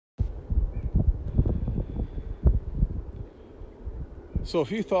So a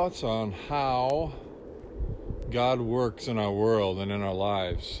few thoughts on how God works in our world and in our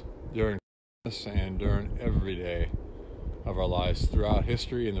lives during this and during every day of our lives throughout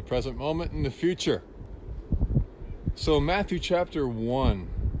history, in the present moment, and the future. So Matthew chapter 1,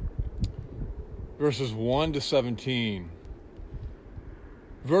 verses 1 to 17.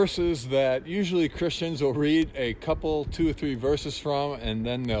 Verses that usually Christians will read a couple, 2 or 3 verses from, and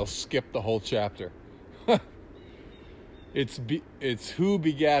then they'll skip the whole chapter. It's who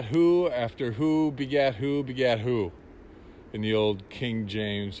begat who after who begat who begat who in the old King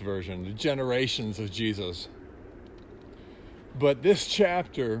James Version, the generations of Jesus. But this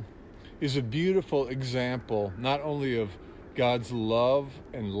chapter is a beautiful example not only of God's love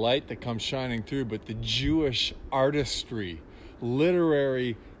and light that comes shining through, but the Jewish artistry,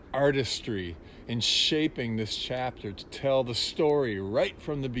 literary artistry in shaping this chapter to tell the story right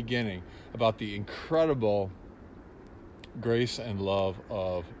from the beginning about the incredible grace and love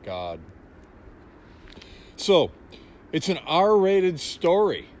of God. So, it's an R-rated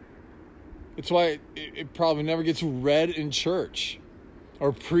story. It's why it probably never gets read in church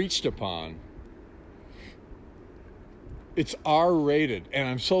or preached upon. It's R-rated, and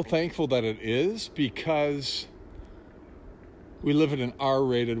I'm so thankful that it is, because we live in an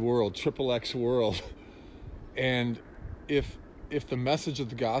R-rated world, XXX world. And if the message of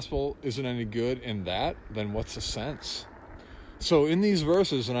the gospel isn't any good in that, then what's the sense? So in these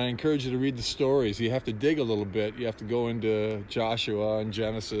verses, and I encourage you to read the stories, you have to dig a little bit. You have to go into Joshua and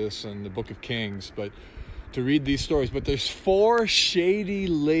Genesis and the book of Kings, but to read these stories. But there's 4 shady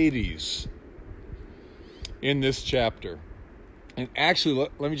ladies in this chapter. And actually,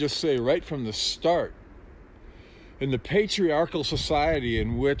 let me just say right from the start, in the patriarchal society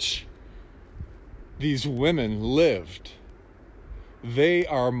in which these women lived, they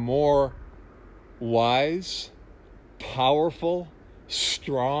are more wise, powerful,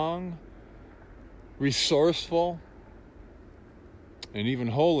 strong, resourceful, and even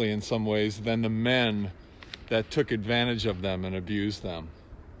holy in some ways than the men that took advantage of them and abused them.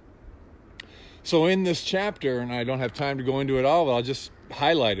 So in this chapter, and I don't have time to go into it all, but I'll just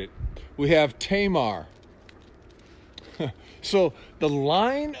highlight it. We have Tamar. So the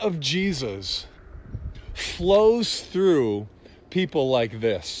line of Jesus flows through people like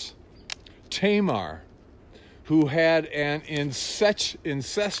this. Tamar, who had an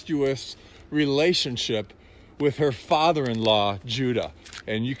incestuous relationship with her father-in-law, Judah.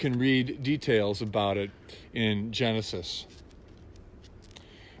 And you can read details about it in Genesis.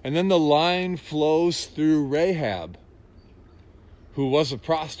 And then the line flows through Rahab, who was a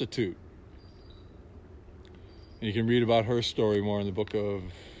prostitute. And you can read about her story more in the book of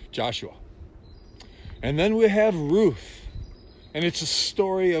Joshua. And then we have Ruth, and it's a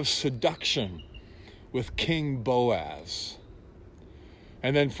story of seduction with King Boaz.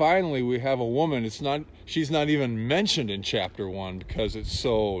 And then finally we have a woman, she's not even mentioned in chapter 1 because it's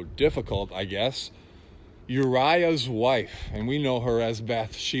so difficult, I guess. Uriah's wife, and we know her as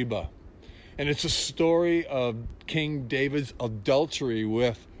Bathsheba. And it's a story of King David's adultery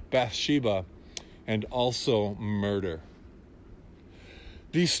with Bathsheba and also murder.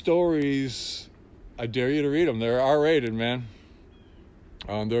 These stories, I dare you to read them. They're R-rated, man.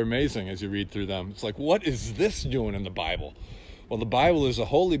 They're amazing as you read through them. It's like, what is this doing in the Bible? Well, the Bible is a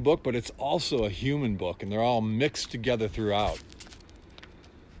holy book, but it's also a human book, and they're all mixed together throughout.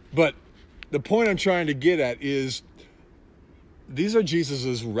 But the point I'm trying to get at is these are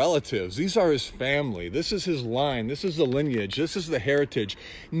Jesus's relatives. These are his family. This is his line. This is the lineage. This is the heritage.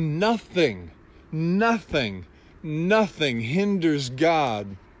 Nothing hinders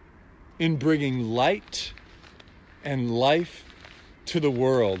God in bringing light and life to the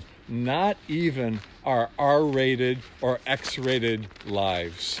world, not even our R-rated or X-rated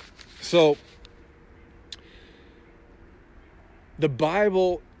lives. So the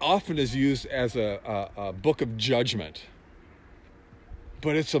Bible often is used as a book of judgment,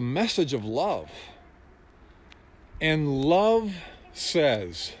 but it's a message of love. And love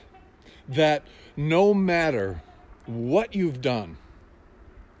says that no matter what you've done,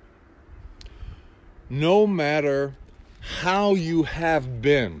 no matter how you have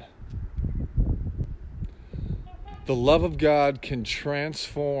been, the love of God can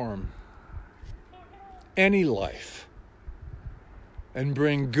transform any life and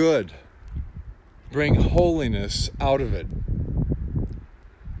bring good, bring holiness out of it,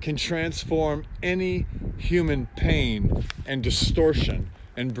 can transform any human pain and distortion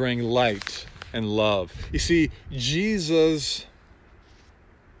and bring light and love. You see, Jesus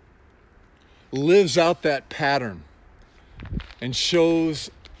lives out that pattern and shows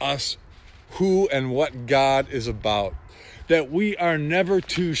us who and what God is about. that we are never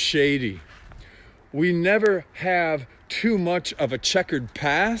too shady. We never have too much of a checkered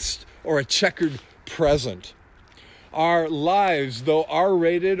past or a checkered present. Our lives, though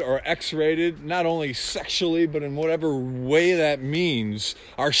R-rated or X-rated, not only sexually, but in whatever way that means,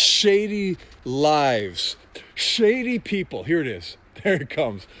 are shady lives. Shady people, here it is, there it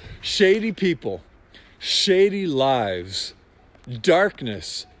comes. Shady people, shady lives,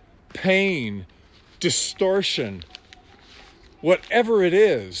 darkness, pain, distortion, whatever it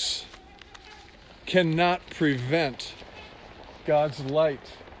is, cannot prevent God's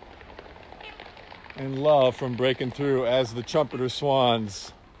light and love from breaking through, as the trumpeter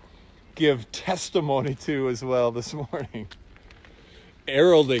swans give testimony to as well this morning.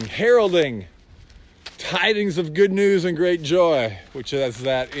 Heralding tidings of good news and great joy, which is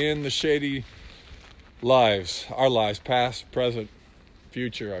that in the shady lives, our lives, past, present,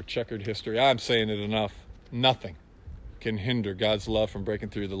 future, our checkered history. I'm saying it enough. Nothing can hinder God's love from breaking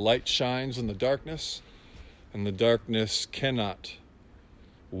through. The light shines in the darkness, and the darkness cannot,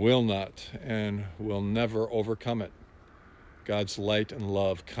 will not, and will never overcome it. God's light and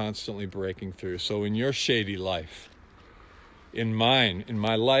love constantly breaking through. So in your shady life, in mine, in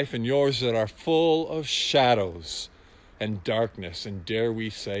my life and yours that are full of shadows and darkness, and dare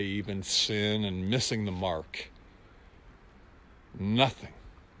we say even sin and missing the mark, nothing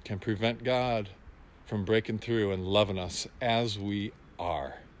can prevent God from breaking through and loving us as we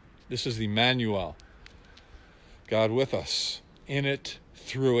are. This is Emmanuel, God with us, in it,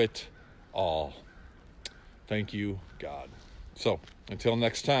 through it all. Thank you, God. So, until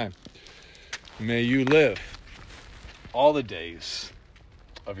next time, may you live all the days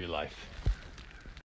of your life.